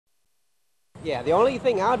Yeah, the only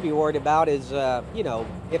thing I'd be worried about is,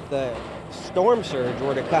 if the storm surge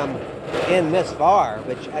were to come in this far,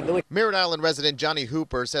 which Merritt Island resident Johnny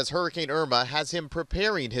Hooper says Hurricane Irma has him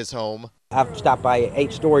preparing his home. I've stopped by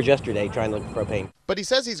 8 stores yesterday trying to look for propane. But he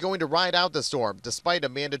says he's going to ride out the storm despite a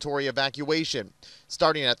mandatory evacuation.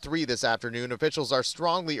 Starting at 3 this afternoon, officials are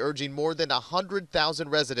strongly urging more than 100,000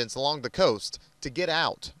 residents along the coast to get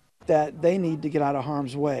out. That they need to get out of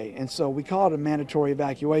harm's way, and so we call it a mandatory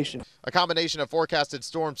evacuation. A combination of forecasted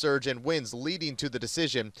storm surge and winds leading to the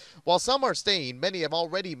decision. While some are staying, many have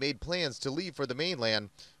already made plans to leave for the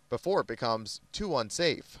mainland before it becomes too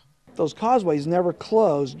unsafe. Those causeways never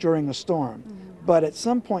close during a storm, but at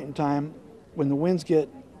some point in time, when the winds get,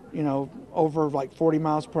 over like 40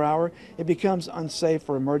 miles per hour, it becomes unsafe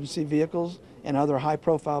for emergency vehicles and other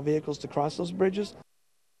high-profile vehicles to cross those bridges.